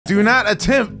Do not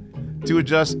attempt to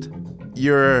adjust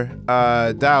your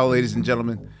dial, ladies and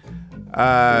gentlemen.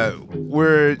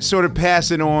 We're sort of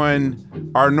passing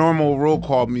on our normal roll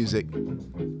call music,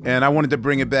 and I wanted to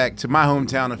bring it back to my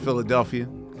hometown of Philadelphia.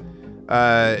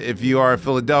 If you are a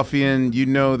Philadelphian, you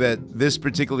know that this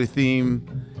particular theme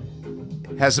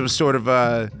has some sort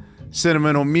of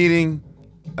sentimental meaning.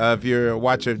 If you're a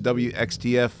watcher of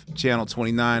WXTF Channel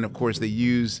 29, of course, they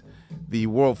use the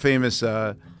world-famous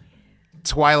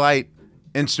Twilight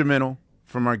instrumental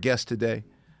from our guest today.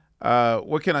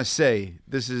 What can I say?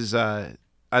 This is, I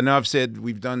know I've said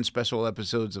we've done special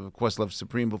episodes of Questlove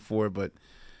Supreme before, but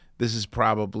this is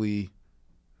probably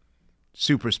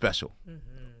super special. Mm-hmm.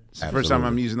 It's the first time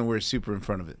I'm using the word super in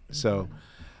front of it. So,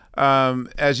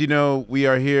 as you know, we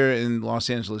are here in Los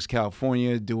Angeles,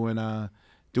 California, doing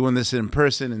this in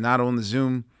person and not on the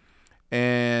Zoom.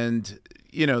 And,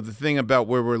 you know, the thing about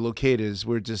where we're located is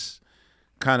we're just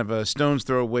kind of a stone's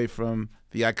throw away from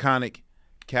the iconic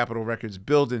Capitol Records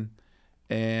building.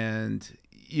 And,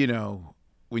 you know,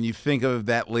 when you think of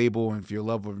that label, and if you're a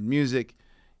lover of music,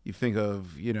 you think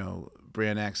of, you know,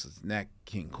 brand acts like Nat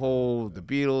King Cole, the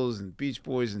Beatles, and Beach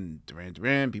Boys, and Duran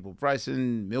Duran, People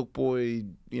Bryson, Milk Boy,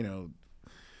 you know,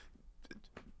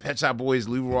 Pet Shop Boys,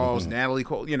 Lou Rawls, Natalie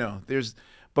Cole, you know,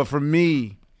 but for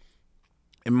me,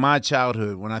 in my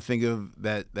childhood, when I think of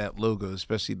that logo,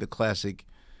 especially the classic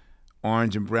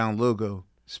orange and brown logo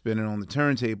spinning on the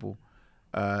turntable,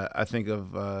 I think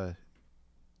of our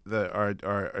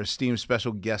esteemed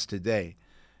special guest today.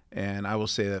 And I will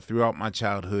say that throughout my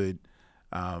childhood,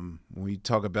 when we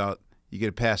talk about you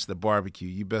get past the barbecue,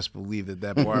 you best believe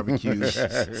that barbecue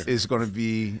is going to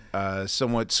be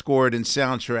somewhat scored and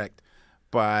soundtracked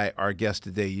by our guest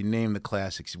today. You name the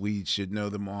classics, we should know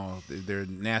them all. They're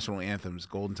national anthems: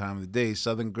 "Golden Time of the Day,"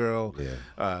 "Southern Girl,"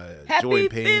 "Joy and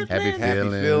Pain," "Happy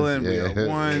Feeling," "We Are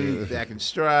One," "Back in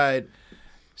Stride,"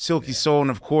 "Silky Soul," and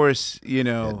of course, you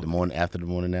know, the morning after.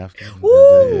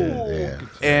 Woo!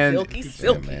 And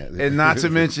silky. And not to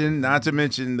mention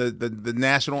the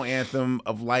national anthem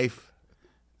of life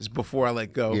is "Before I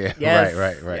Let Go." Yeah, Yes.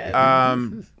 right.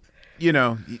 Yes. You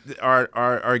know,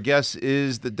 our guest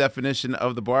is the definition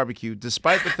of the barbecue,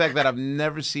 despite the fact that I've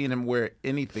never seen him wear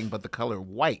anything but the color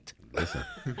white.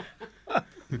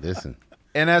 Listen.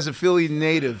 And as a Philly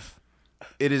native,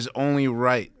 it is only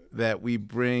right that we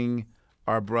bring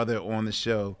our brother on the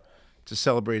show to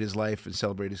celebrate his life and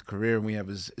celebrate his career. And we have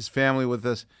his family with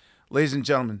us. Ladies and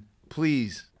gentlemen,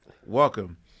 please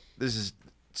welcome. This is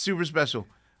super special.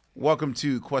 Welcome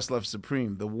to Questlove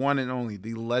Supreme, the one and only,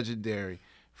 the legendary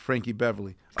Frankie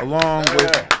Beverly, along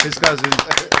with his cousins,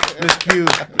 Miss Pugh,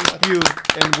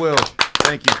 and Will.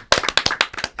 Thank you.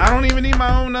 I don't even need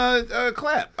my own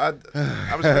clap. I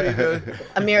was ready to.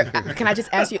 Amir, can I just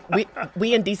ask you?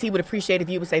 We in DC would appreciate if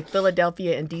you would say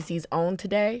Philadelphia and DC's own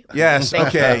today. Yes.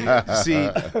 Okay. See.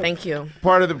 Thank you.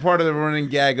 Part of the running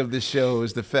gag of this show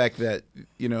is the fact that,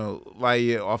 you know,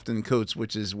 Laia often quotes,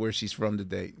 which is where she's from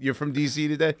today. You're from DC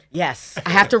today? Yes, I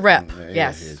have to rep.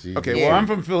 Yes. Okay. Well, I'm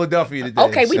from Philadelphia today.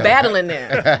 Okay, we battling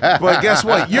there. But guess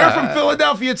what? You're from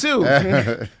Philadelphia too.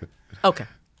 Okay.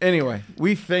 Anyway,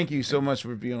 we thank you so much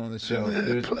for being on the show.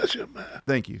 Pleasure, man.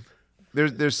 Thank you.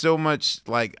 There's so much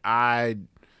like I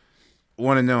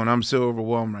want to know, and I'm so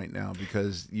overwhelmed right now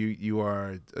because you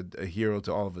are a hero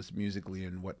to all of us musically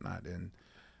and whatnot. And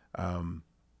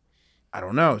I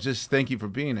don't know, just thank you for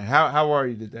being here. How are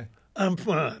you today? I'm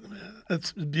fine, man.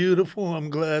 It's beautiful.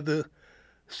 I'm glad to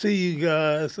see you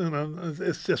guys, and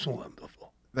it's just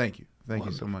wonderful. Thank you. Thank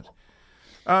you so much.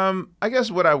 I guess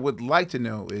what I would like to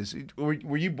know is,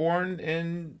 were you born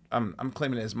in? I'm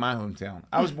claiming it as my hometown.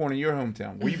 I was born in your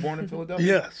hometown. Were you born in Philadelphia?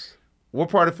 Yes. What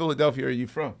part of Philadelphia are you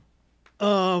from?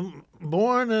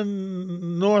 Born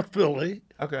in North Philly.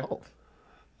 Okay.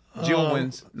 Jill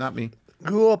wins, not me.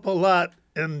 Grew up a lot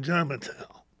in Germantown.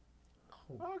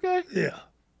 Okay. Yeah.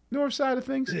 North side of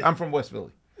things. Yeah. I'm from West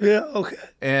Philly. Yeah. Okay.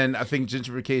 And I think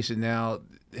gentrification now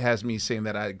has me saying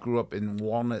that I grew up in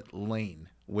Walnut Lane,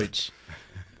 which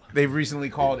they've recently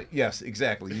called it. Yes,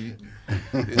 exactly.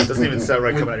 It doesn't even sound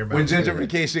right coming out of your mouth. When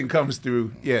gentrification comes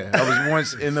through, yeah. I was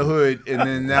once in the hood, and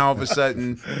then now all of a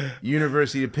sudden,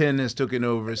 University of Penn has taken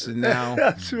over. So now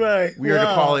That's right. we are to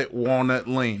call it Walnut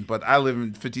Lane. But I live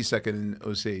in 52nd and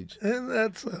Osage. And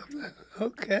that's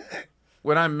okay.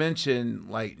 When I mention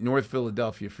like North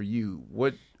Philadelphia for you,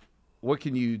 what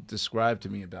can you describe to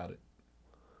me about it?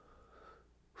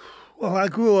 Well, I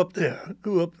grew up there.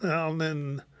 Grew up down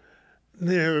in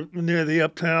near the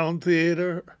Uptown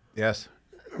Theater. Yes.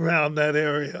 Around that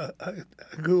area, I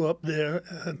grew up there,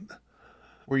 and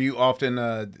were you often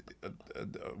a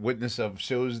witness of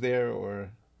shows there,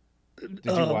 or? Did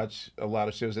you watch a lot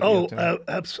of shows at the Oh, Uptown?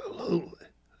 absolutely.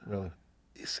 Really?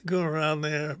 Used to go around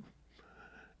there,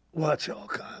 watch all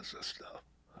kinds of stuff.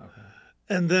 Okay.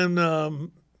 And then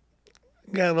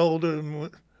got older and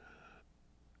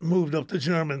moved up to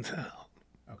Germantown.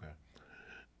 Okay.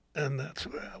 And that's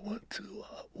where I went to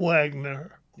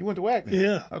Wagner. You went to Wagner?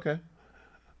 Yeah, Okay.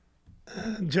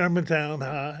 Germantown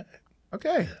High.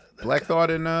 Okay. Black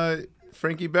Thought and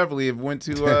Frankie Beverly have went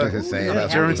to Same.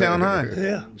 Germantown High.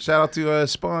 Yeah. Shout out to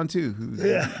Spawn too, who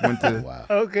went to. Wow.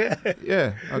 Okay.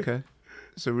 Yeah. Okay.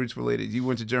 So roots related. You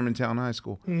went to Germantown High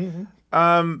School.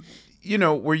 You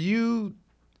know, were you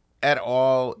at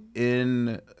all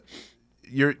in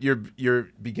your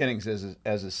beginnings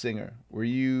as a singer? Were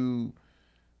you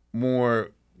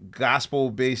more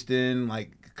gospel based in,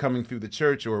 like coming through the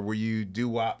church, or were you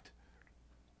doo-wopped?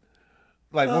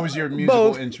 Like, what was your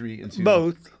musical both. entry into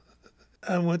Both.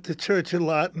 I went to church a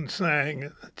lot and sang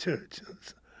at the church.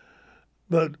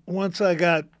 But once I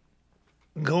got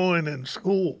going in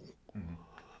school,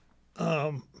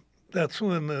 that's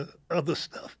when the other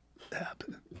stuff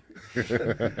happened.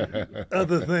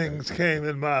 Other things came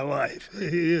in my life,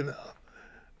 you know.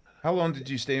 How long did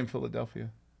you stay in Philadelphia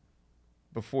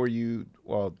before you?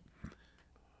 Well,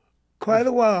 Quite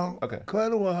a while. Okay.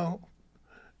 Quite a while.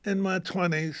 In my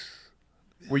 20s.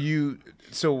 were you?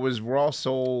 So was Raw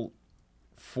Soul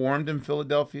formed in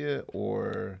Philadelphia,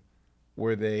 or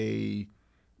were they?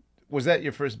 Was that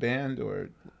your first band, or?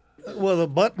 Well, the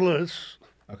Butlers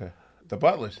Okay, the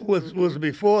Butlers. was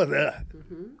before that.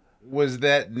 Was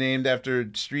that named after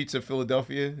streets of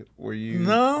Philadelphia? Were you?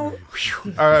 No,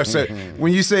 So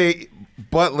when you say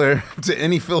Butler to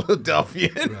any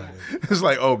Philadelphian, it's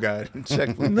like, oh God,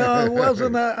 check. Please. no, it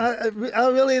wasn't. I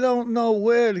really don't know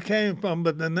where it came from,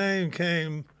 but the name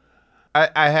came.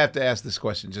 I have to ask this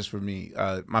question just for me.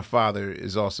 My father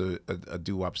is also a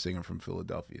doo-wop singer from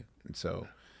Philadelphia, and so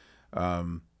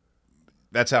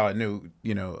that's how I knew,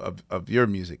 of your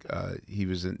music. He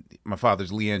was in. My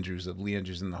father's Lee Andrews of Lee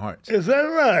Andrews and the Hearts. Is that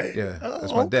right? Yeah, Oh,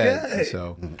 that's my dad. okay. And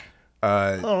so,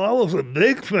 Oh, I was a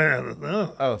big fan of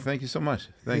them. oh, thank you so much.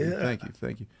 Thank you, Yeah.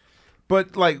 thank you.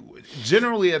 But like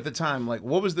generally at the time, like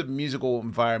what was the musical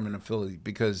environment of Philly?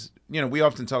 Because we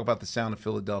often talk about the sound of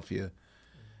Philadelphia,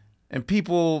 and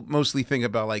people mostly think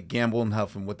about like Gamble and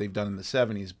Huff and what they've done in the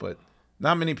 '70s, but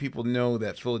not many people know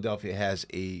that Philadelphia has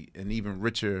an even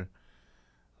richer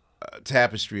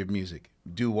tapestry of music,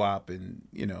 doo-wop, and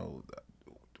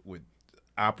with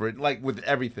opera, like with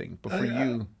everything. But for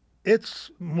you, It's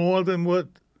more than what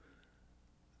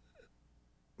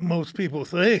most people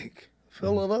think.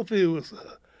 Philadelphia was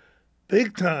a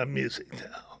big-time music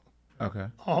town. okay,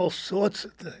 All sorts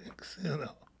of things,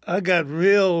 I got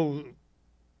real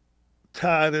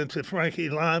tied into Frankie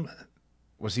Lymon.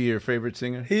 was he your favorite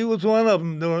singer? He was one of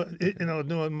them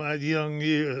during my young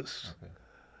years. Okay.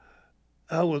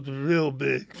 I was a real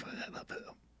big fan of him.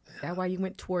 Is that why you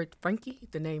went toward Frankie,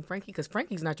 the name Frankie? Because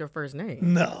Frankie's not your first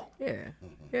name. No, Yeah.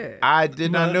 Yeah. I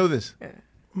did not know this.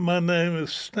 my name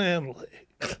is Stanley.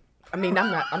 I mean,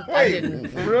 I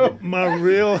didn't. My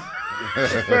real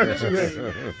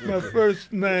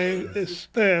first name is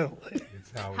Stanley.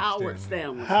 Howard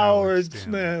Stanley. Howard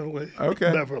Stanley.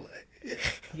 Okay. Beverly.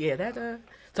 Yeah, that.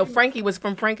 So Frankie was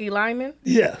from Frankie Lymon?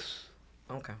 Yes.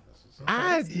 Okay.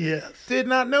 I Yes. did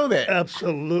not know that.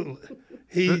 Absolutely.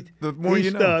 He The more he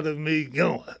you know. started me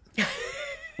going.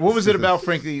 What was it about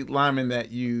Frankie Lymon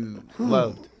that you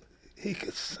loved? He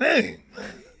could sing.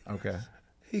 Okay.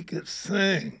 He could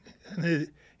sing.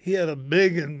 And he had a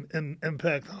big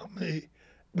impact on me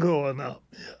growing up.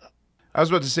 Yeah. I was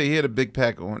about to say he had a big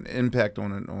impact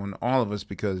on all of us,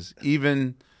 because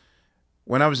even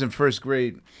when I was in first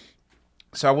grade,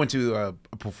 so I went to a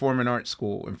performing arts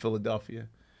school in Philadelphia,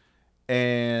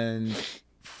 and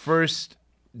first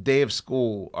day of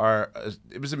school,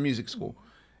 it was a music school,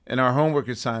 and our homework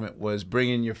assignment was bring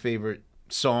in your favorite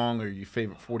song or your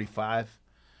favorite 45,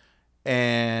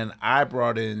 and I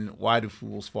brought in Why Do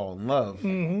Fools Fall in Love,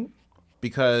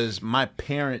 because my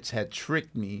parents had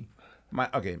tricked me. My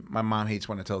mom hates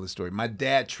when I tell this story. My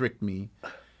dad tricked me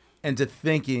into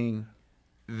thinking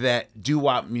that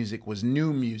doo-wop music was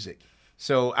new music.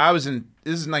 So this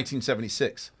is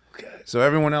 1976. Okay. So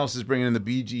everyone else is bringing in the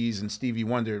Bee Gees and Stevie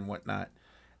Wonder and whatnot.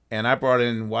 And I brought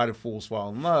in Why Do Fools Fall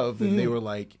in Love, and they were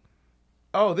like,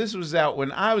 oh, this was out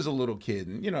when I was a little kid.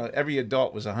 And, every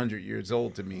adult was 100 years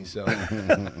old to me. So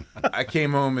I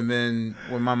came home, and then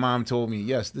when my mom told me,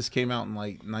 yes, this came out in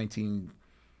like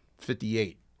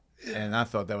 1958. And I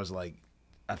thought that was like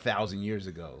 1,000 years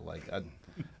ago. Like,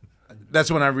 that's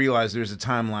when I realized there's a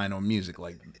timeline on music.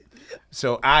 Like,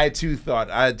 so I too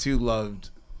loved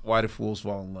Why Do Fools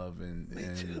Fall in Love,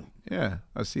 and too. Yeah,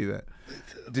 I see that.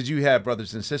 Did you have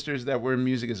brothers and sisters that were in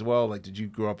music as well? Like, did you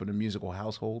grow up in a musical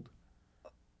household?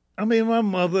 I mean, my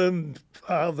mother and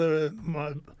father and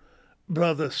my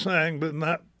brother sang, but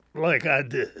not like I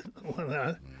did when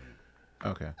I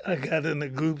got into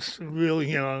groups real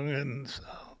young, and so,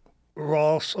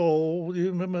 Raw Soul. Do you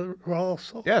remember Raw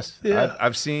Soul? Yes, Yeah.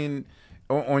 I've seen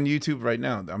on YouTube right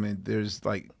now. I mean, there's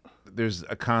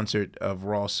a concert of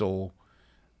Raw Soul.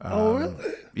 Oh,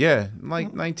 really? Yeah,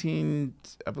 like 19,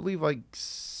 I believe like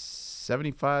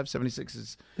 75,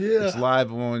 76. It's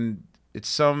live on. It's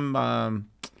some.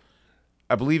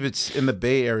 I believe it's in the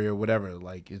Bay Area or whatever.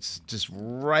 Like, it's just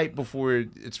right before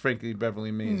it's Frankie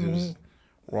Beverly Mays. It was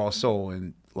Raw Soul,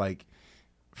 and like,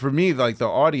 for me, like the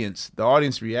audience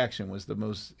reaction was the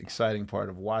most exciting part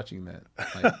of watching that.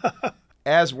 Like,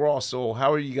 as Raw Soul,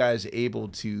 how are you guys able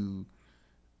to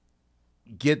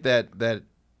get that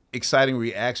exciting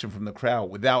reaction from the crowd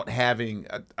without having?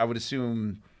 I would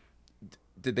assume,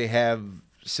 did they have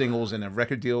singles and a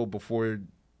record deal before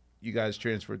you guys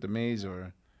transferred to Mays,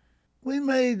 or? We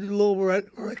made little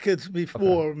records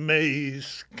before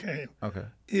Mays came. Okay.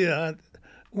 Yeah.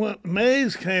 When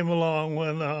Mays came along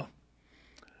when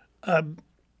I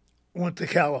went to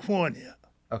California.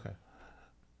 Okay.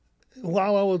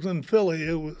 While I was in Philly,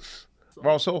 it was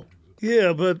Raw Soul.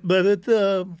 yeah, but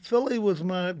Philly was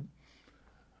my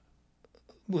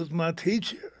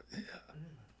teacher. Yeah.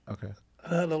 Okay.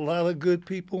 I had a lot of good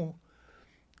people,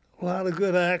 a lot of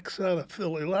good acts out of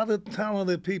Philly, a lot of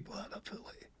talented people out of Philly.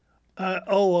 I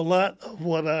owe a lot of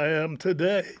what I am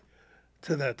today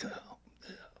to that town.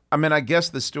 Yeah. I mean, I guess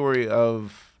the story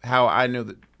of how I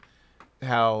know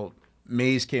how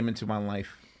Mays came into my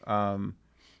life.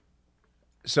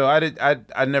 So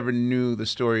I never knew the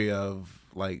story of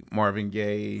like Marvin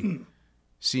Gaye,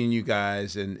 seeing you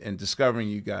guys and discovering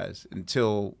you guys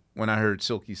until when I heard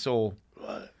Silky Soul.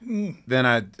 Then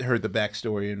I heard the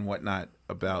backstory and whatnot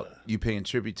about you paying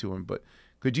tribute to him. But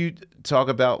could you talk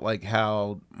about like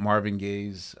how Marvin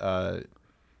Gaye's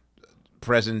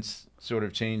presence sort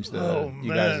of changed you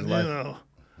guys' life? You know,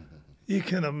 you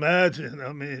can imagine.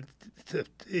 I mean, to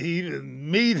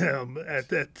even meet him at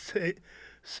that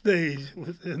stage,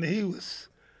 and he was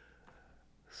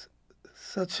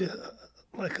such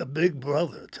like a big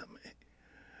brother to me.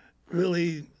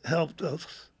 Really helped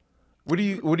us. What do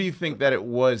you think that it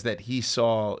was that he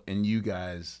saw in you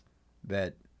guys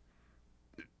that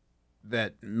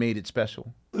made it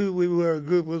special? We were a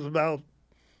group. It was about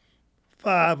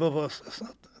 5 of us or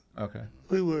something. Okay.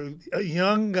 We were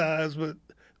young guys, but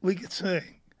we could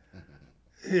sing.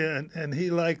 Yeah, and he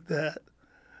liked that.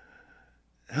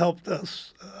 Helped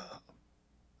us.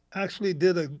 Actually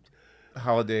did a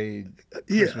holiday,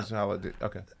 Christmas holiday.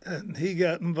 Okay. And he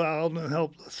got involved and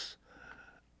helped us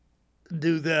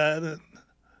do that. And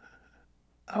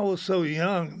I was so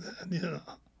young then, you know.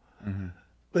 Mm-hmm.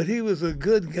 But he was a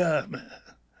good guy, man.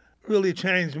 Really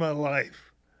changed my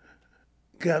life.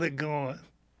 Got it going.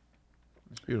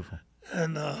 It's beautiful.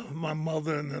 And my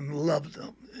mother and them loved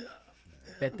him. Yeah.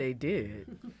 Bet they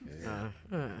did. Yeah.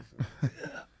 Yeah.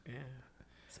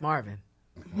 It's Marvin.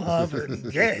 Marvin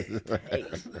Gaye. Hey.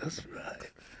 That's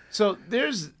right. So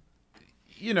there's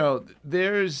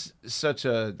such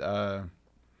a.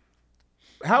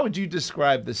 How would you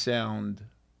describe the sound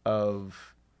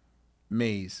of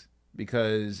Mays?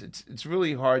 Because it's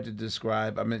really hard to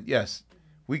describe. I mean, yes,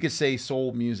 we could say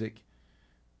soul music,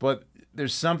 but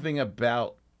there's something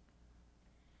about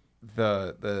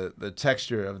the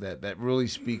texture of that really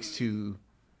speaks to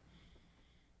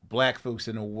black folks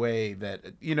in a way that,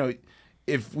 you know,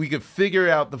 if we could figure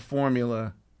out the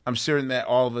formula, I'm certain that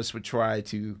all of us would try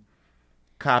to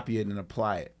copy it and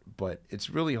apply it. But it's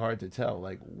really hard to tell.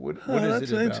 Like, what is it about?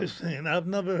 That's interesting. I've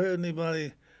never heard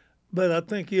anybody, but I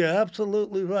think you're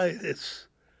absolutely right. It's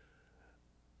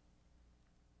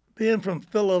being from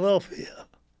Philadelphia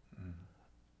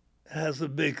has a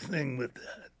big thing with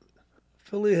that.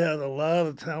 Philly had a lot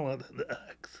of talented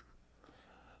acts.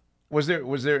 Was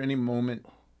there any moment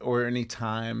or any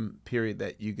time period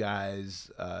that you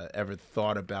guys ever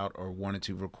thought about or wanted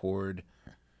to record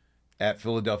at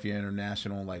Philadelphia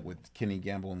International, like with Kenny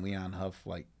Gamble and Leon Huff,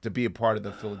 like to be a part of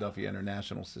the Philadelphia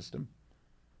International system?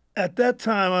 At that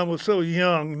time, I was so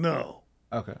young, no.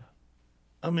 Okay.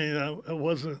 I mean, I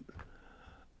wasn't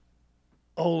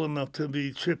old enough to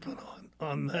be tripping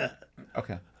on that.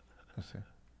 Okay. I see.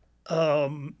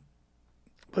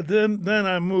 But then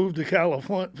I moved to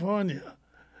California,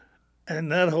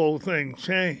 and that whole thing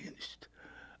changed.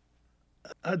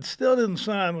 I still didn't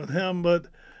sign with him, but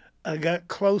I got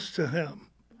close to him.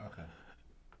 Okay.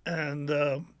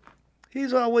 And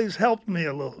he's always helped me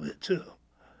a little bit, too.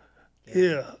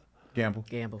 Yeah. Gamble.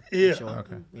 Gamble. Yeah. Sure.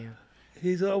 Okay. Yeah.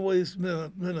 He's always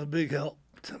been a big help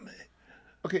to me.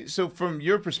 Okay, so from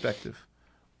your perspective,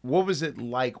 what was it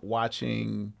like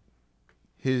watching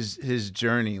his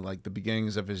journey, like the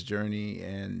beginnings of his journey,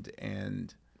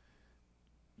 and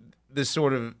this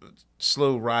sort of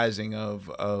slow rising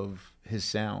of his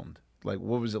sound? Like,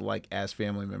 what was it like as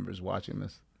family members watching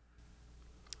this?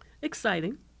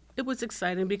 Exciting. It was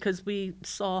exciting because we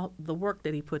saw the work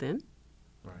that he put in.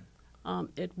 Right.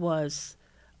 It was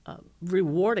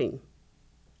rewarding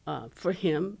for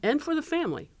him and for the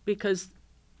family because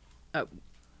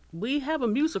we have a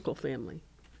musical family.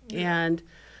 And,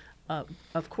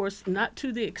 of course, not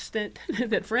to the extent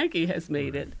that Frankie has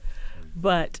made it,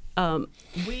 but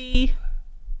we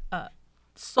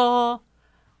saw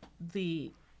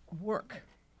the work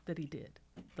that he did,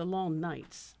 the long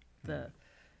nights, the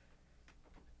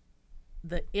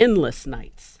endless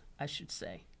nights, I should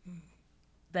say,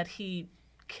 that he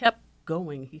kept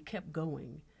going,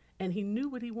 and he knew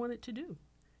what he wanted to do.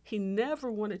 He never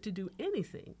wanted to do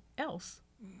anything else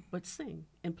but sing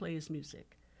and play his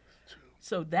music.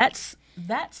 So that's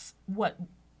what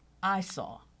I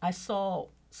saw. I saw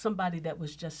somebody that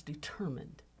was just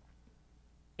determined,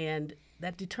 and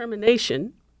that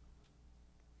determination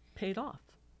paid off.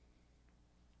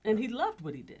 And he loved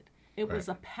what he did. It was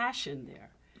a passion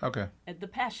there. Okay. The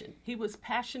passion. He was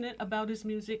passionate about his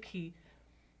music. He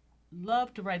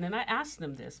loved to write. And I asked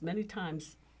him this many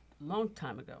times, a long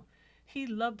time ago. He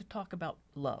loved to talk about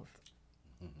love.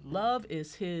 Mm-hmm. Love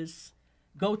is his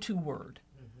go-to word.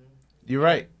 Mm-hmm. You're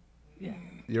right. Yeah.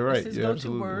 You're right. It's his You're go-to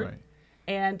absolutely word. right.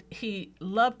 And he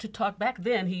loved to talk. Back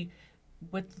then,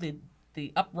 with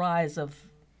the uprise of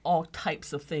all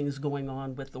types of things going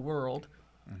on with the world,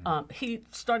 he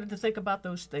started to think about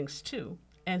those things too.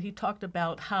 And he talked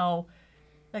about how,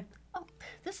 like, oh,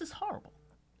 this is horrible.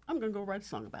 I'm going to go write a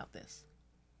song about this.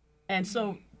 And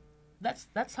so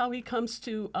that's how he comes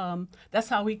to, that's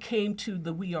how he came to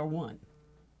the We Are One.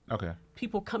 Okay.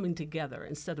 People coming together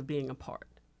instead of being apart.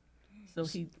 So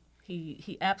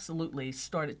he absolutely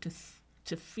started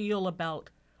to feel about,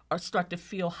 or start to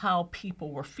feel how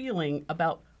people were feeling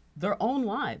about their own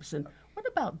lives. And what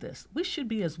about this? We should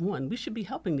be as one. We should be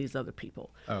helping these other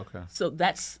people. Okay. So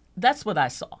that's what I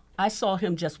saw. I saw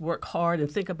him just work hard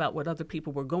and think about what other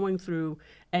people were going through,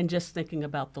 and just thinking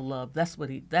about the love. That's what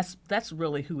that's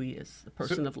really who he is, the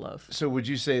person of love. So would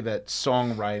you say that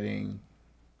songwriting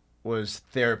was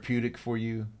therapeutic for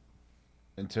you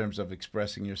in terms of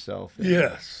expressing yourself?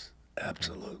 Yes,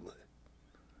 absolutely.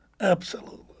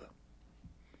 Absolutely.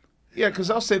 Yeah, because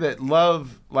I'll say that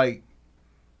love, like,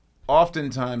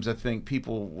 oftentimes I think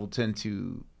people will tend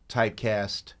to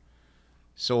typecast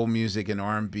soul music and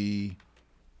R&B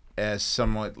as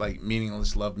somewhat like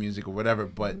meaningless love music or whatever,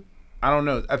 but I don't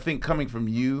know. I think coming from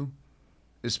you,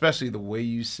 especially the way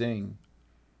you sing,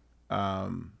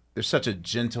 there's such a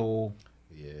gentle...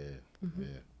 Yeah.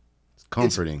 It's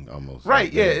comforting almost.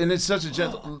 Right, yeah, and it's such a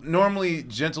gentle... Normally,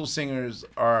 gentle singers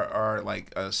are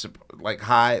like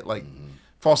high, like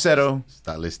falsetto,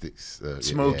 stylistics,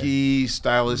 smoky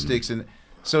stylistics, and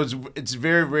so it's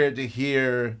very rare to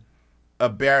hear a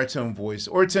baritone voice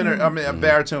or a tenor. I mean, a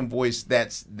baritone voice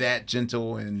that's that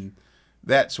gentle and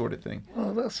that sort of thing.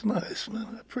 Oh, that's nice, man.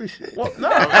 I appreciate Well, it. no,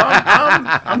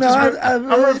 I'm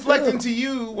really reflecting to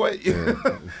you what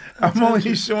I'm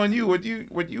only showing you what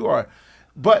you are.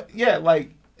 But yeah,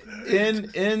 like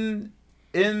in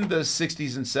the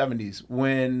 60s and 70s,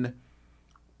 when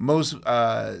most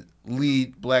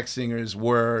lead black singers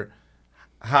were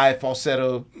high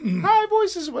falsetto, high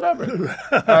voices, whatever.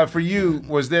 For you,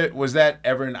 was that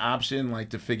ever an option, like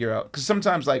to figure out? Because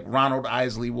sometimes, like Ronald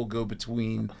Isley will go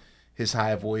between his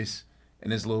high voice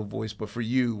and his low voice. But for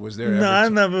you, was there? No, ever I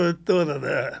never thought of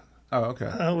that. Oh, okay.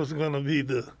 I was going to be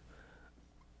the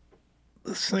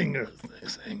singer.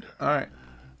 All right.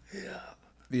 Yeah.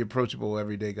 The approachable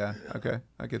everyday guy. Yeah. Okay,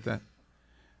 I get that.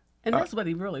 And that's what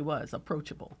he really was,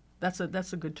 approachable. That's a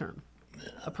good term,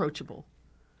 approachable.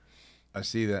 I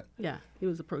see that. Yeah, he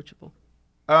was approachable.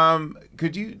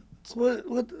 Could you? What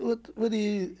do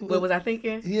you? What was I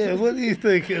thinking? Yeah, what are you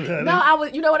thinking, honey? No, I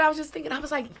was. You know what I was just thinking? I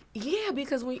was like, yeah,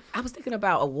 because I was thinking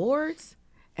about awards,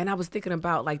 and I was thinking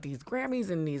about like these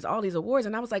Grammys and all these awards,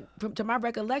 and I was like, to my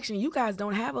recollection, you guys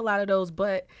don't have a lot of those,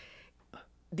 but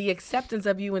the acceptance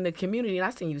of you in the community, and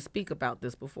I've seen you speak about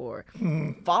this before,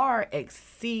 far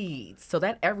exceeds. So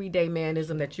that everyday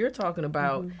manism that you're talking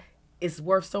about is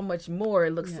worth so much more,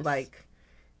 it looks like,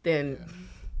 than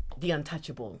the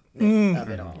untouchableness of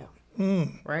it all.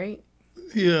 Right?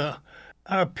 Yeah.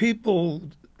 Our people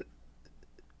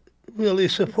really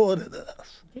supported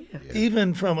us. Yeah.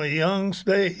 Even from a young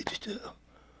stage, too.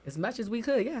 As much as we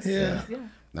could, yes. Yeah. Yeah.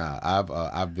 Nah,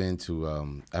 I've been to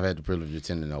I've had the privilege of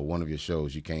attending one of your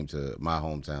shows. You came to my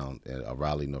hometown,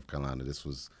 Raleigh, North Carolina. This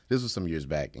was some years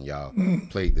back, and y'all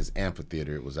played this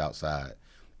amphitheater. It was outside,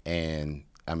 and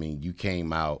I mean, you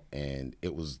came out, and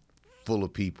it was full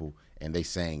of people, and they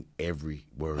sang every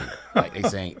word. Like they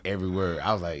sang every word.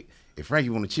 I was like, if Frankie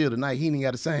want to chill tonight, he ain't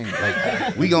got to sing.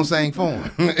 Like we gonna sing for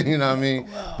him. You know what I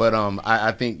mean? Wow. But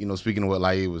I think, you know, speaking of what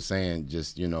Laie was saying,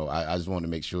 just, you know, I just want to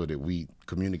make sure that we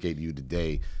communicate to you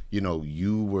today. You know,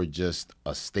 you were just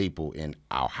a staple in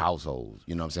our household.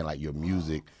 You know what I'm saying? Like your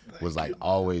music was like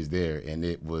always there, and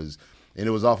it was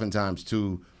oftentimes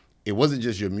too. It wasn't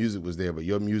just your music was there, but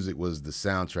your music was the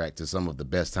soundtrack to some of the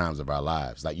best times of our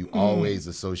lives. Like you always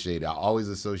associated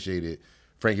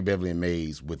Frankie Beverly and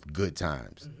Maze with good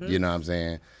times. You know what I'm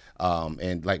saying?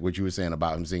 And like what you were saying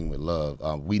about him singing with love,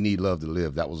 We Need Love to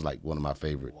Live, that was like one of my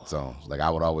favorite songs. Like I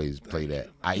would always play that.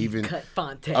 I even,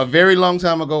 a very long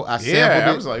time ago, I sampled it.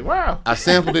 I was like, wow. I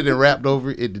sampled it and rapped over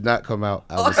it. It did not come out.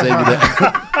 I was saying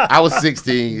that. I was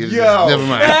 16. It was just, never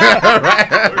mind.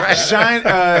 right. Shine,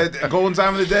 Golden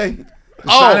Time of the Day? The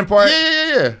Shining part?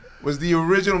 Yeah. Was the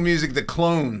original music the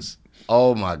Clones.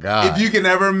 Oh my God! If you can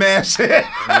ever mash it,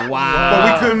 wow!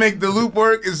 But we couldn't make the loop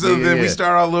work, and so then we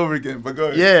start all over again. But go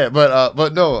ahead. Yeah,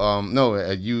 but no,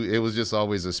 it was just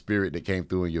always a spirit that came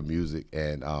through in your music,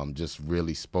 and just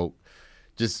really spoke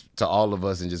just to all of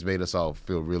us, and just made us all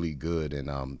feel really good.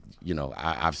 And you know,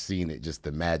 I've seen it, just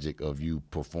the magic of you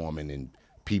performing and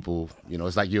people. You know,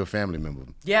 it's like you're a family member.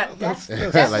 Yeah, that's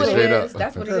like what it is.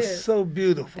 That's what it is. That's so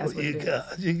beautiful, you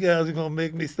guys. You guys are gonna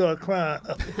make me start crying.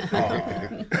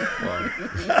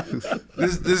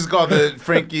 This is called the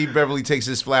Frankie Beverly Takes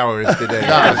His Flowers today.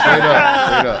 Nah, straight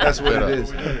up. That's what it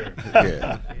is.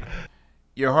 Yeah.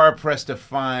 You're hard pressed to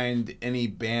find any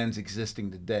bands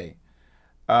existing today.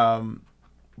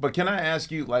 But can I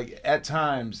ask you, like, at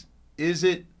times, is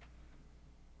it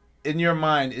in your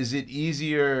mind? Is it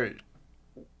easier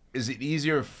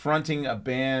fronting a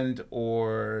band,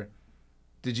 or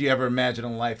did you ever imagine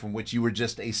a life in which you were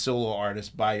just a solo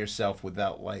artist by yourself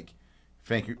without like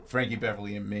Frankie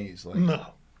Beverly and Maze? Like, no,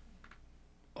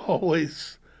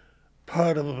 always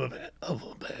part of a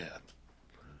band.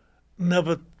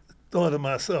 Never thought of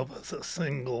myself as a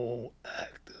single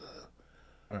actor.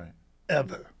 all right.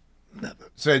 Ever, never.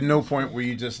 So at no point were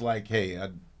you just like, hey,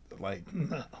 I'd like.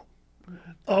 No.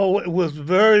 Oh, it was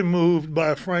very moved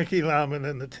by Frankie Lymon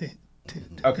and the team.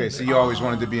 Okay, so you always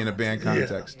wanted to be in a band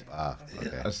context. Ah,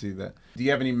 okay. I see that. Do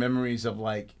you have any memories of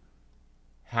like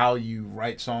how you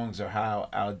write songs or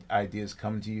how ideas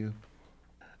come to you?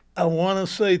 I want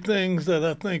to say things that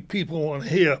I think people want to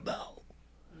hear about.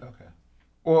 Okay.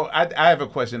 Well, I have a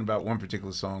question about one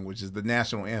particular song, which is the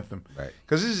national anthem. Right.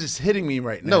 Because this is just hitting me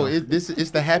right now. No,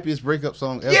 it's the happiest breakup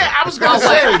song ever. Yeah, I was going to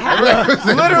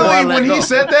say. Literally, when he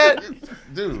said that,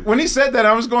 dude. When he said that,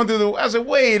 I was going through I said,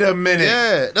 wait a minute.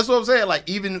 Yeah, that's what I'm saying. Like,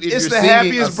 even if it's you're the singing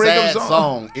happiest a breakup sad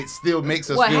song, it still makes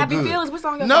us What, feel Happy good. Feelings? What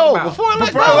song you No, talking about? before I let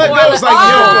Before I let go. go, it's like,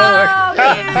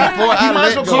 Before you I might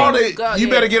as let well call go. it, God, you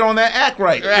yeah. better get on that act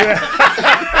right.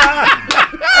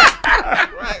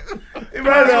 It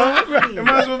might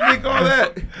as well be called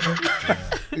that.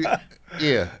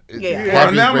 Yeah.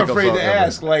 Well, now I'm afraid to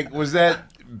ask, like, was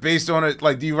that based on it?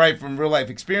 Like, do you write from real life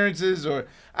experiences? Or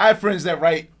I have friends that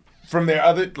write from their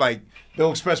other, like,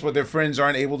 they'll express what their friends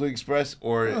aren't able to express,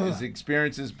 or is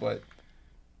experiences, but.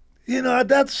 You know,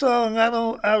 that song,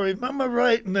 I remember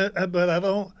writing it, but I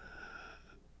don't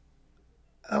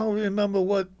remember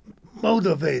what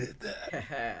motivated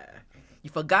that. You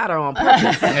forgot her on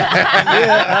purpose.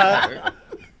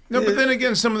 No, but then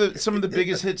again, some of the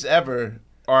biggest hits ever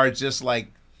are just like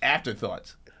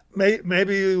afterthoughts.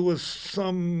 Maybe it was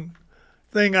some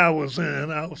thing I was in.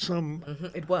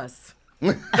 It was.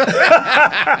 Well,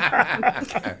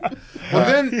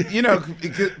 then, you know,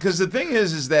 because the thing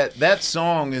is that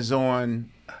song is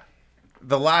on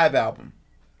the live album,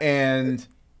 and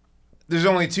there's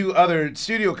only 2 other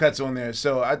studio cuts on there.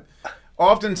 So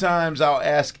oftentimes I'll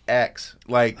ask acts,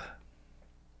 like,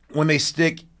 when they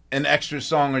stick an extra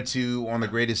song or 2 on the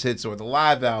greatest hits or the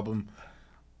live album,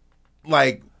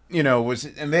 like, you know,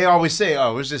 and they always say,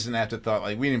 oh, it was just an afterthought.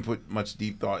 Like, we didn't put much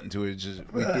deep thought into it. Just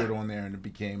we threw it on there and it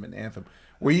became an anthem.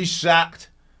 Were you shocked?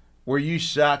 Were you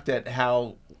shocked at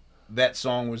how that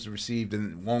song was received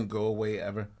and won't go away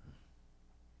ever?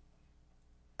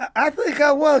 I think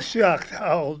I was shocked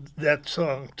how that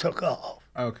song took off.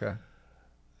 Okay.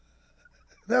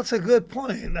 That's a good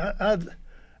point.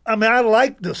 I mean, I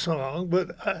liked the song,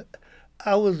 but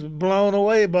I was blown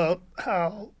away about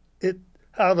how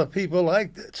the people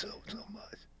liked it so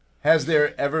much. Has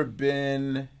there ever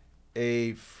been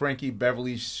a Frankie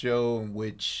Beverly show in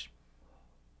which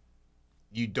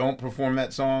you don't perform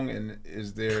that song? And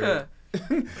is there...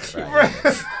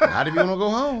 How do you want to go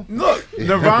home? Look,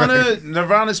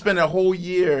 Nirvana spent a whole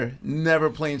year never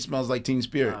playing "Smells Like Teen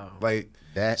Spirit." Like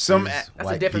that's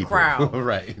a different crowd,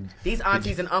 right? These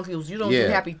aunties and uncles, you don't do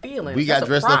happy feelings. We got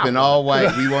dressed up in all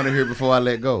white. We want to hear Before I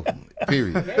Let Go.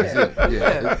 Period.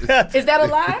 Is that a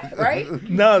lie? Right?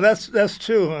 No, that's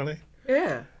true, honey.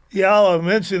 Yeah. Y'all are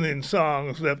mentioning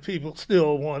songs that people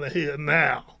still want to hear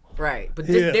now. Right, but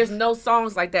there's no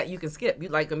songs like that you can skip. You,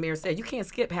 like Amir said, you can't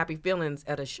skip Happy Feelings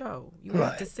at a show. You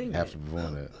have to sing it. Have to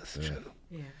perform that. That's true.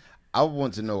 Yeah. I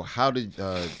want to know, how did,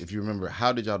 if you remember,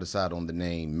 how did y'all decide on the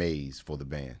name Maze for the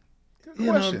band?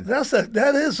 You know,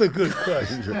 that is a good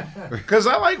question. Because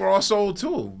I like Raw Soul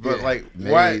too, but like,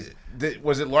 why?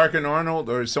 Was it Larkin Arnold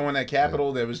or someone at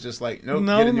Capitol that was just like, nope,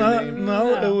 get a new name?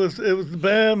 No, it was the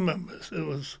band members. It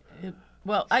was.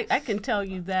 Well, I can tell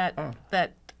you that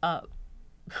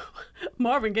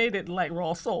Marvin Gaye didn't like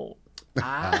Raw Soul.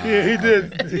 Yeah, he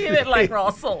did. He didn't like Raw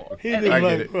Soul. He didn't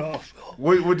like Raw Soul.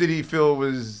 What did he feel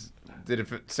was? Did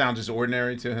it sound just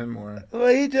ordinary to him, or? Well,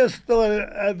 he just thought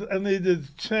I needed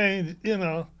to change, you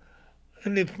know,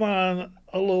 and he found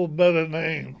a little better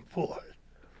name for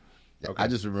it. Okay. I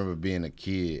just remember being a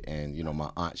kid, and you know,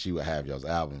 my aunt, she would have y'all's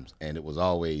albums, and it was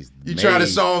always you try to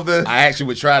solve the. I actually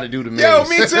would try to do the maze. Yo,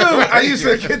 me too. Right? I used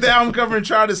to get the album cover and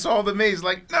try to solve the maze.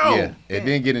 Like, no. Yeah, it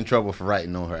didn't get in trouble for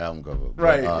writing on her album cover. But,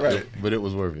 right. But it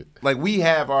was worth it. Like, we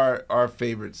have our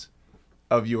favorites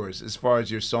of yours as far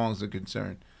as your songs are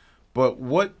concerned. But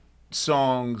what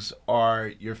songs are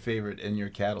your favorite in your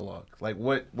catalog? Like,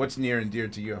 what's near and dear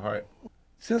to your heart?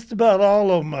 Just about all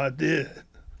of them I did.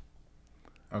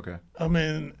 Okay. I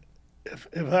mean, if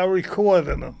I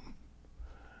recorded them,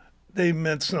 they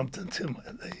meant something to me.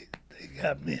 They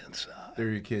got me inside.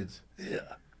 They're your kids.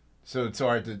 Yeah. So it's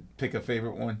hard to pick a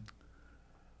favorite one?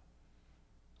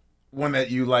 One that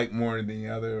you like more than the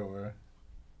other, or?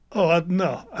 Oh,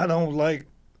 no. I don't like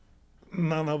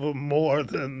none of them more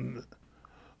than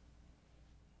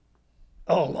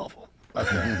all of them.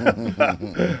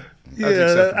 Okay.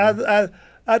 Yeah,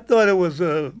 I thought it was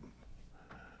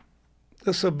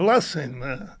it's a blessing,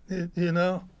 man. You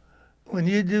know, when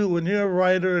you're a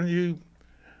writer and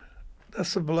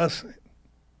that's a blessing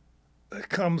that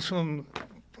comes from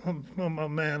a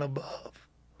man above.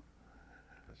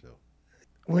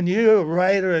 When you're a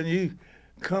writer and you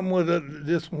come with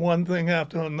just one thing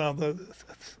after another,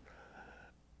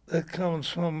 that comes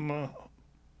from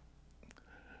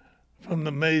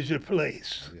the major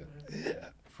place. Yeah.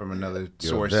 From another You're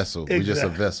source. A vessel. Exactly. We're just a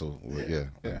vessel. Yeah.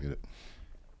 I get it.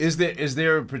 Is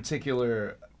there a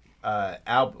particular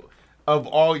album of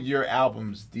all your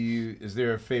albums? Is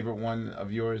there a favorite one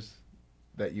of yours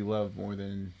that you love more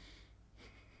than?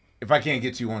 If I can't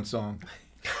get to one song.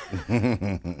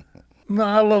 No,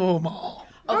 I love them all.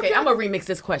 Okay, I'm gonna remix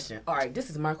this question. All right,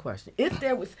 this is my question. If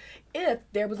there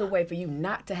was a way for you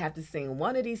not to have to sing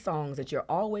one of these songs that you're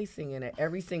always singing at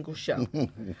every single show,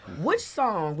 which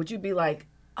song would you be like,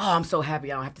 oh, I'm so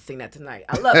happy I don't have to sing that tonight.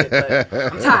 I love it, but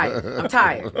I'm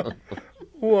tired.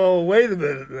 Well, wait a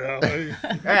minute now.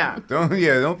 Yeah.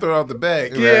 Don't throw out the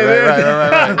bag.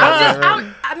 Yeah,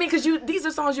 Right. I mean, because these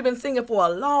are songs you've been singing for a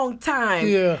long time.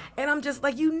 Yeah. And I'm just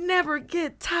like, you never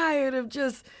get tired of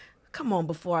just, come on,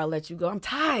 Before I Let You Go. I'm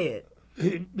tired.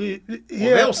 Well,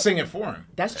 they'll sing it for him.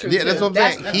 That's true. Yeah, too. that's what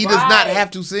I'm saying. He does not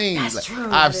have to sing. That's Like,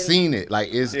 true. I've seen it. Like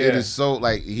it is so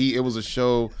like it was a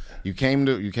show. You came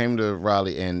to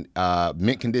Raleigh, and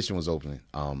Mint Condition was opening.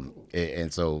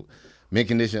 And so Mint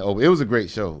Condition opened. It was a great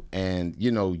show, and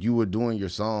you know, you were doing your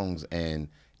songs, and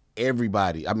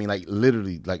everybody, I mean, like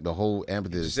literally, like the whole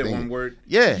amphitheater. Just said one word.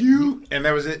 Yeah, and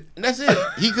that was it. and that's it.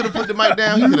 He could have put the mic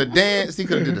down. He could have danced. He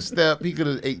could have did a step. He could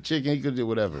have ate chicken. He could have did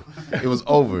whatever. It was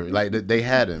over. Like they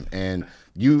had him. And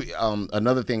you,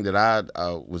 another thing that I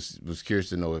was curious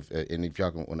to know if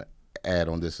y'all can want to add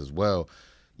on this as well.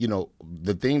 You know,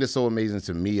 the thing that's so amazing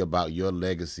to me about your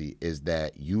legacy is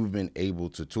that you've been able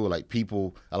to tour. Like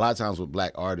people, a lot of times with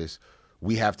black artists,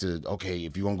 we have to, okay,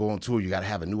 if you're going to go on tour, you got to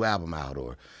have a new album out,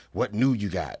 or what new you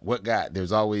got,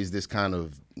 there's always this kind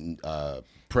of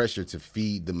pressure to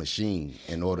feed the machine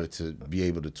in order to be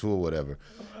able to tour whatever.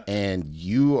 And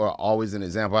you are always an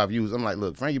example I've used. I'm like,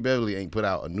 look, Frankie Beverly ain't put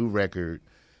out a new record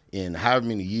in however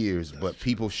many years, but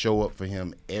people show up for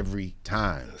him every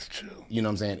time. That's true. You know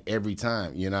what I'm saying? Every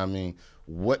time. You know what I mean?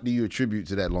 What do you attribute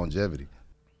to that longevity?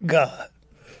 God.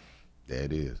 There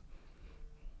it is.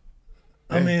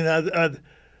 I mean,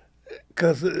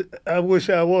 because I wish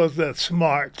I was that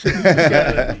smart.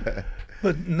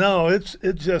 But no, it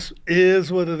just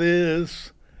is what it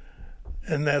is.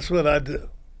 and that's what I do.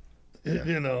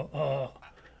 You know.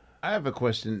 I have a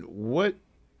question. What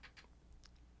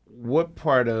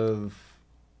part of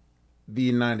the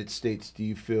United States do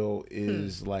you feel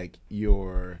is like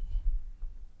your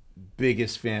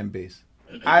biggest fan base?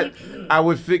 I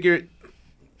would figure.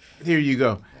 Here you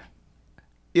go.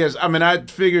 Yes, I mean I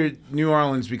figured New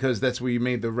Orleans because that's where you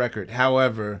made the record.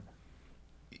 However,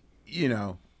 you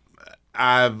know,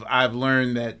 I've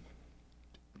learned that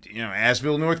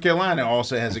Asheville, North Carolina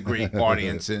also has a great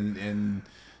audience, and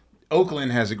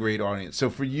Oakland has a great audience. So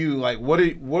for you, like, what are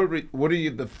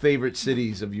the favorite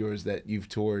cities of yours that you've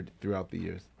toured throughout the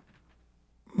years?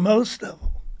 Most of them.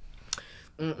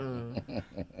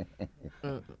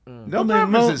 No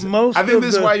preferences. I think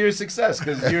this is why you're a success,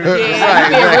 because you're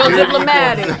real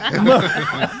diplomatic.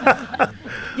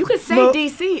 You could say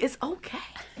D.C. It's okay.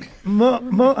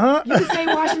 Huh? You could say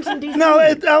Washington D.C. No,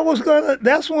 I was gonna.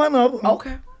 That's one of them.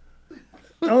 Okay.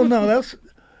 Oh no,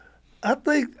 I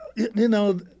think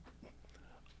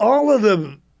all of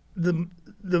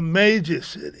the major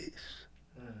cities.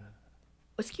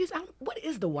 Excuse me, what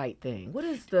is the white thing? What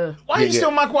is the? Why are you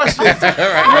stealing my question?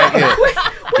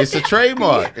 It's a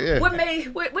trademark. Yeah. What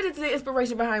is the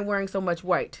inspiration behind wearing so much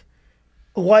white?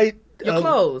 White. Your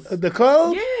clothes. The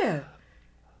clothes. Yeah.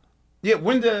 Yeah.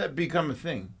 When did it become a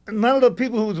thing? None of the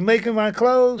people who was making my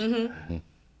clothes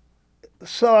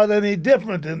saw it any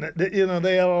different than that.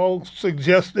 They all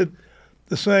suggested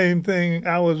the same thing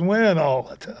I was wearing all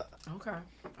the time. Okay.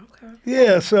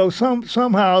 Yeah. So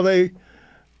somehow they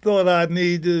thought I'd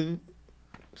need to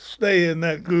stay in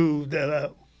that groove that I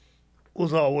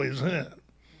was always in.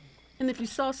 And if you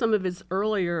saw some of his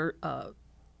earlier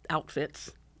outfits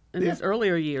in his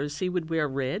earlier years, he would wear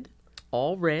red,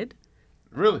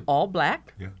 Really? all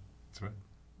black. Yeah, that's right.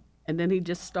 And then he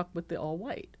just stuck with the all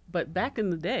white. But back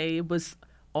in the day, it was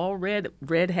all red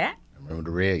hat. Remember the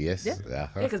red? Yes. Yeah. Yeah,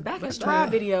 because back in the trial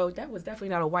video, that was definitely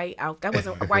not a white that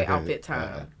wasn't a white outfit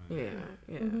time. Yeah.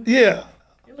 Yeah.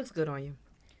 It looks good on you.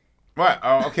 Right.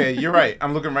 Oh, okay. You're right.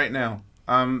 I'm looking right now.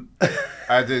 I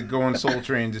had to go on Soul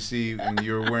Train to see, and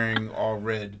you're wearing all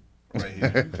red right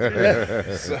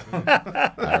here. So.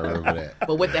 I remember that.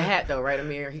 But with the hat, though, right,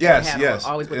 Amir? He got Yes, the hat yes.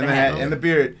 on, always with and the hat on. and the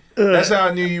beard. That's how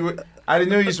I knew you were. I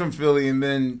didn't know you was from Philly, and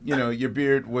then your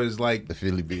beard was like The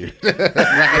Philly beard. you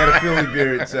had a Philly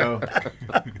beard. So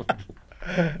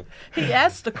He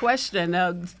asked the question.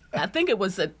 I think it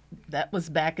was that was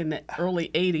back in the early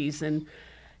 '80s, and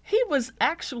he was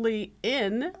actually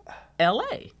in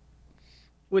L.A.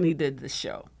 when he did this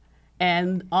show.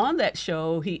 And on that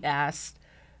show, he asked,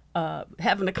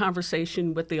 having a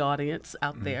conversation with the audience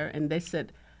out there, and they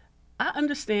said, "I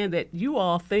understand that you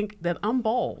all think that I'm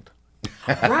bald,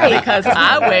 Right. because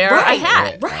I wear a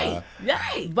hat." Right. Yeah.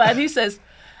 But he says,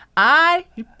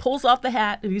 he pulls off the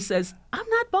hat and he says, "I'm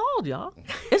not bald, y'all.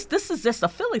 This is just a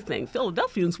Philly thing.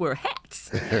 Philadelphians wear hats."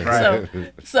 Right.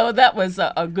 So that was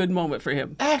a good moment for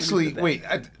him. actually, wait.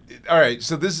 All right.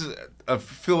 So this is a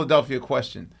Philadelphia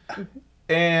question,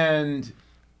 and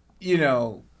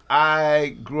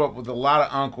I grew up with a lot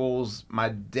of uncles. My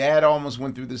dad almost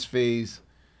went through this phase,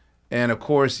 and of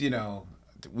course,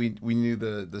 we knew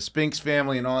the Spinks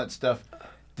family and all that stuff.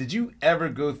 Did you ever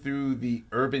go through the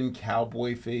urban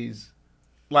cowboy phase?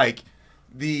 Like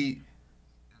You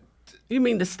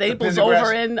mean the stables Pendergrass-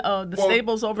 over in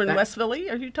stables over in West Philly?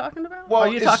 Are you talking about? Well, Or are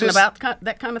you it's talking just- about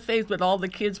that kind of phase with all the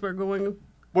kids were going?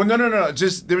 Well, no.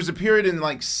 Just there was a period in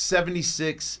like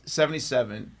 76,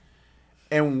 77,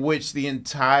 in which the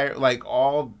entire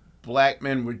all black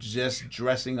men were just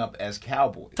dressing up as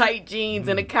cowboys. Tight jeans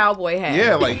and a cowboy hat.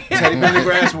 Yeah, like Teddy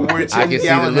Pendergrass would wear a I can see the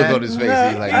 $10-gallon look hat. on his face.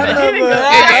 He's like,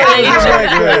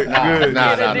 Good.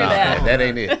 nah, do that. that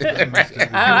ain't it.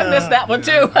 I missed that one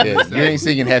too. Yeah, you ain't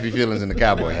singing Happy Feelings in the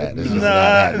cowboy hat. This is not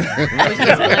happening. It was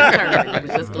just Glenn Turner. It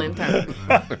was just Glenn Turner.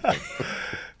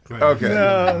 Okay.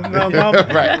 No,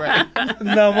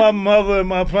 my mother and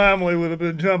my family would have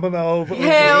been jumping all over.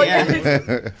 Hell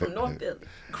yeah. From North Philly.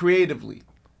 Creatively,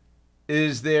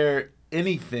 is there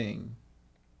anything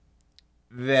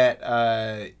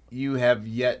that you have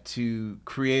yet to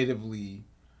creatively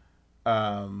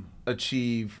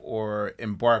achieve or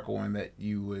embark on that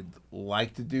you would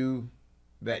like to do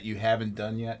that you haven't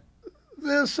done yet?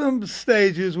 There's some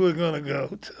stages we're gonna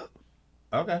go to.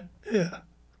 Okay. Yeah.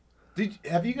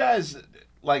 Have you guys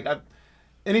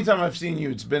anytime I've seen you,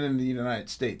 it's been in the United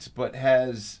States, but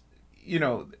has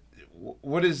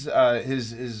what is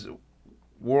his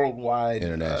worldwide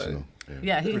International.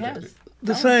 Yeah, he has.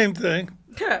 The same thing.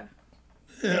 Yeah.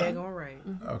 Yeah, all right.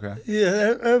 Okay.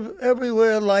 Yeah,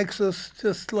 everywhere likes us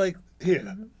just like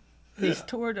here. He's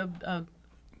toured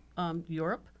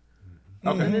Europe,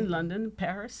 London, in London,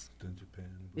 Paris. Then Japan.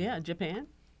 Yeah, Japan.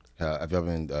 Have you ever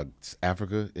been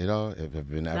Africa at all? Have you ever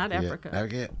been to Not Africa? Africa.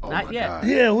 Not yet? Oh, Not my yet. God.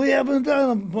 Yeah, we haven't done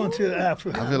a bunch of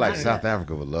Africa. I feel like South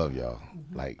Africa would love y'all.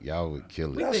 Like, y'all would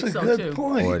kill it. That's think a so, good too.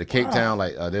 point. Or the Cape Wow. Town,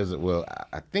 like there's a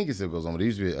I think it still goes on, but there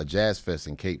used to be a jazz fest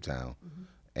in Cape Town,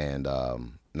 and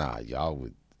y'all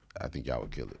would, I think y'all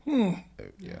would kill it.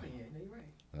 Yeah.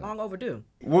 Long overdue.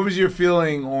 What was your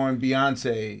feeling on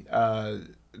Beyonce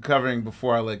covering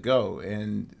Before I Let Go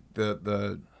and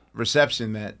the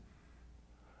reception that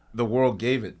the world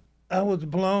gave it? I was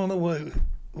blown away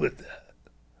with that.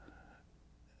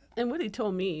 And what he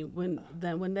told me when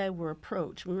we were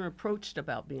approached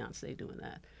about Beyonce doing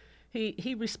that,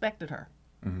 he respected her,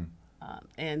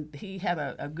 and he had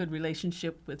a good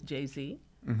relationship with Jay-Z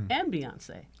and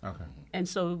Beyonce. Okay. And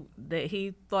so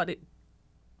he thought it,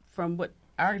 from what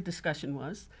our discussion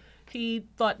was, he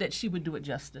thought that she would do it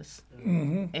justice,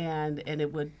 and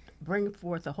it would bring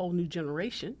forth a whole new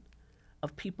generation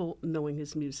of people knowing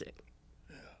his music.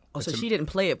 Oh, so she didn't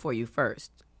play it for you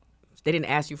first? They didn't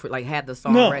ask you for, like, had the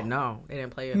song No. read? No, they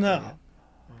didn't play it. No.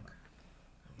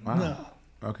 Wow. No.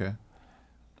 Okay.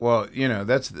 Well,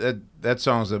 that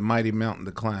song's a mighty mountain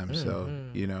to climb. So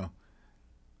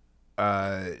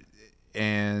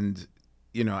and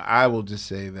I will just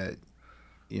say that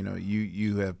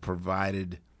you have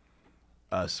provided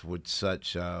us with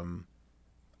such a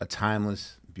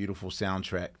timeless, beautiful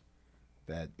soundtrack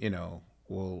that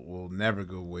will never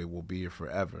go away. Will be here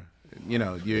forever. You're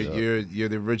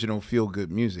the original feel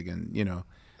good music, and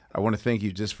I want to thank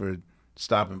you just for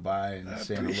stopping by and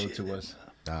saying hello to us.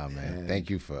 Ah, man, thank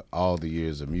you for all the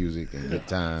years of music and good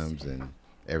times and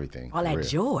everything. All for that real.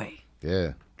 joy.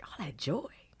 Yeah. All that joy.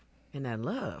 And that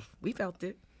love. We felt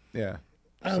it. Yeah.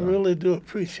 I really do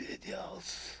appreciate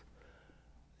y'all's.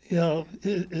 You're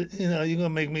gonna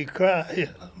make me cry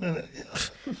here in a minute.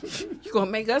 You gonna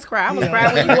make us cry. I was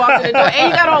crying when you walked in the door. And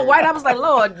you got all white. I was like,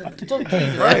 Lord,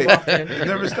 Jesus. Right. It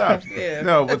never stops.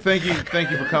 No, but thank you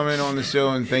for coming on the show,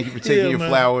 and thank you for taking your man.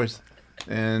 flowers.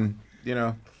 And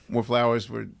more flowers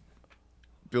for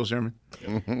Bill Sherman.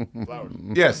 Flowers.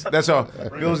 Yes, that's all.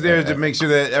 Bill's there to make sure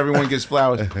that everyone gets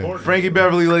flowers. Frankie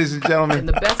Beverly, ladies and And gentlemen.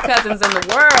 the best cousins in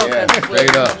the world. Yeah, Cousins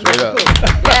straight up, straight up.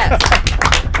 Yes.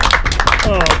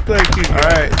 Oh, thank you. All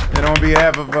right, and on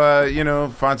behalf of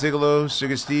Fontigolo,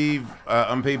 Sugar Steve,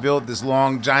 Unpaid Bill, this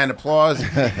long giant applause.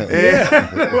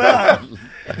 Wow.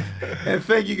 And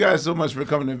thank you guys so much for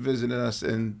coming and visiting us.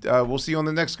 And we'll see you on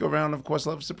the next go round of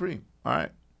Questlove Supreme. All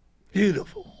right.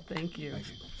 Beautiful. Thank you.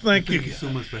 Thank you. Thank you so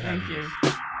much for having Thank us. you.